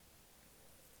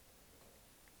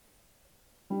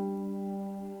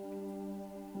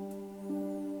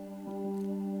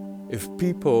If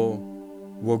people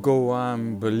will go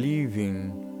on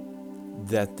believing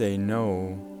that they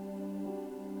know,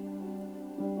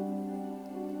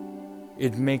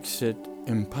 it makes it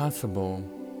impossible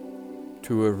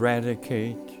to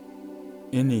eradicate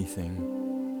anything.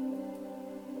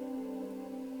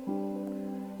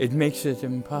 It makes it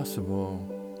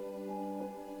impossible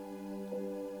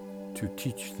to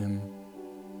teach them.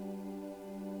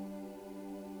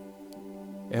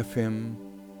 F.M.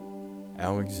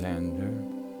 Alexander.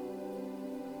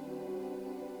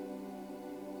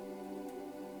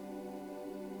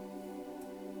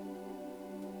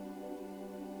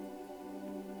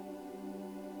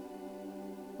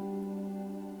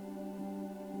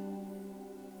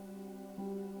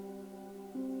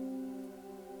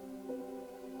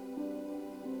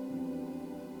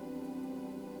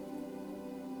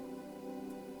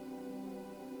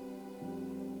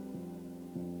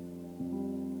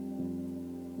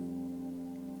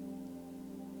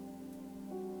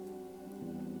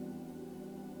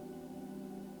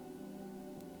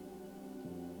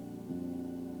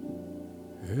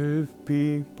 If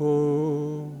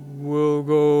people will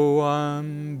go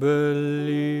on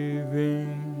believing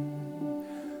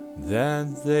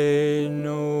that they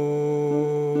know,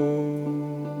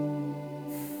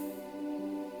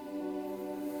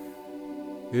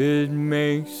 it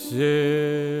makes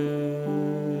it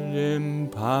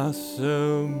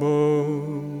impossible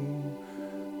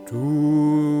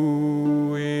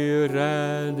to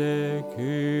eradicate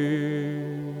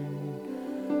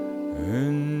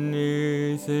anything.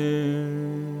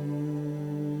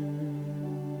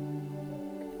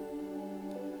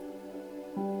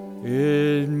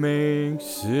 It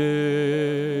makes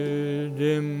it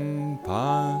impossible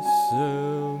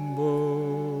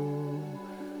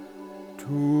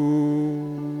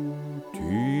to teach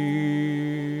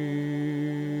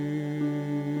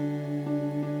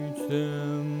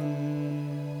them.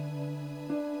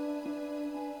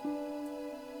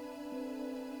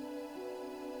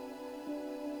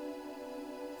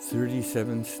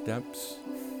 37 steps,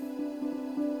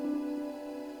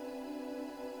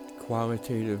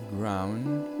 qualitative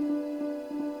ground,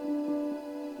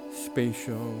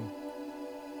 spatial,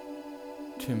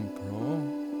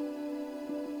 temporal,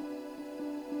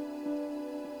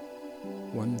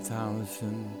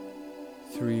 1,369.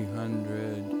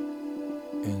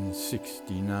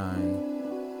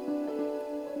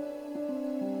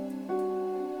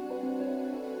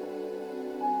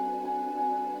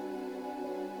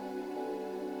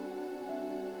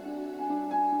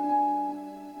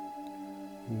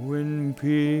 When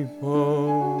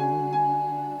people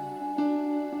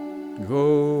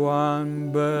go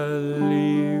on believing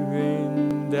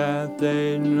that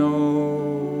they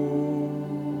know,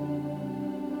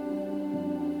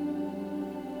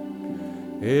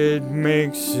 it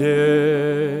makes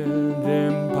it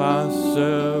impossible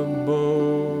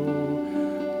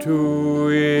to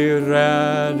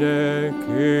eradicate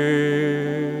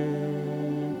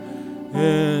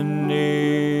anything.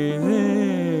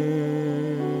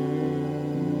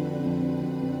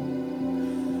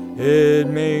 It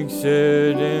makes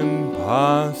it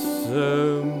impossible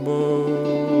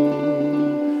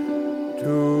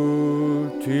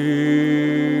to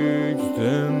teach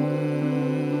them.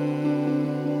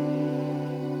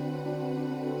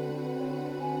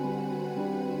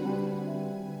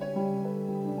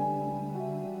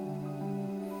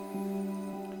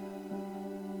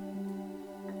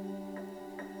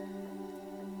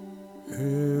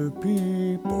 If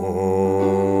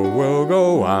people will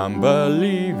go on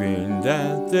believing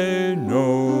that they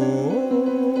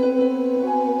know,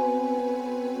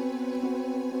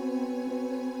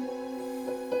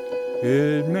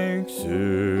 it makes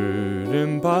it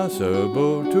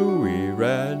impossible to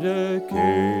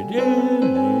eradicate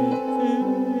anything.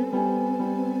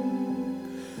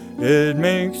 It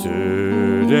makes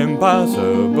it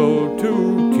impossible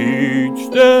to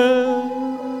teach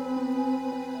them.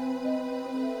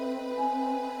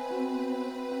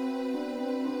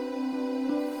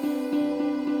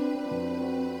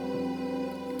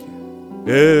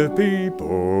 If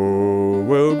people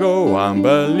will go on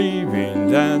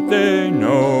believing that they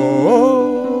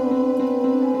know,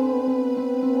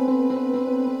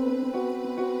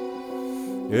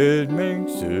 it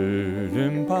makes it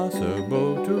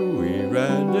impossible to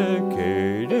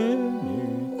eradicate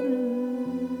anything.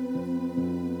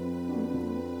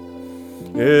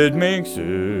 It makes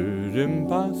it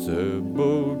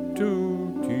impossible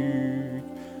to teach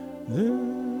them.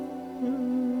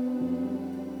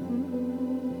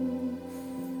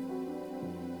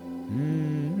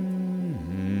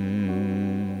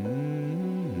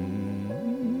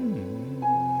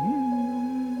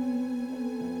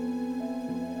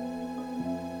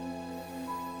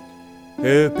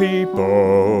 If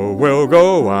people will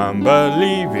go on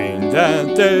believing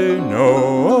that they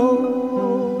know,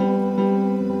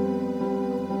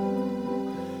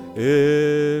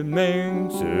 it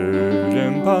makes it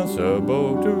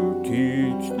impossible to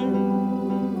teach them.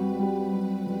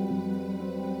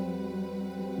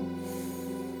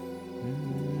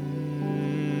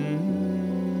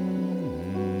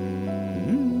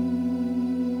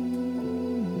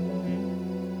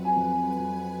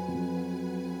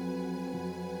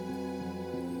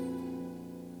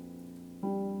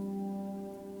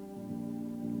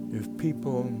 If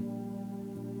people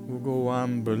will go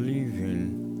on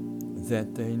believing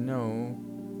that they know,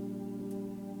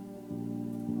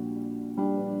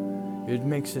 it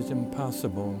makes it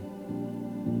impossible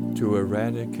to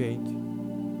eradicate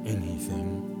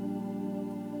anything.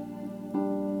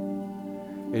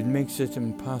 It makes it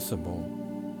impossible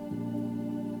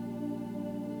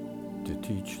to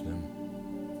teach them.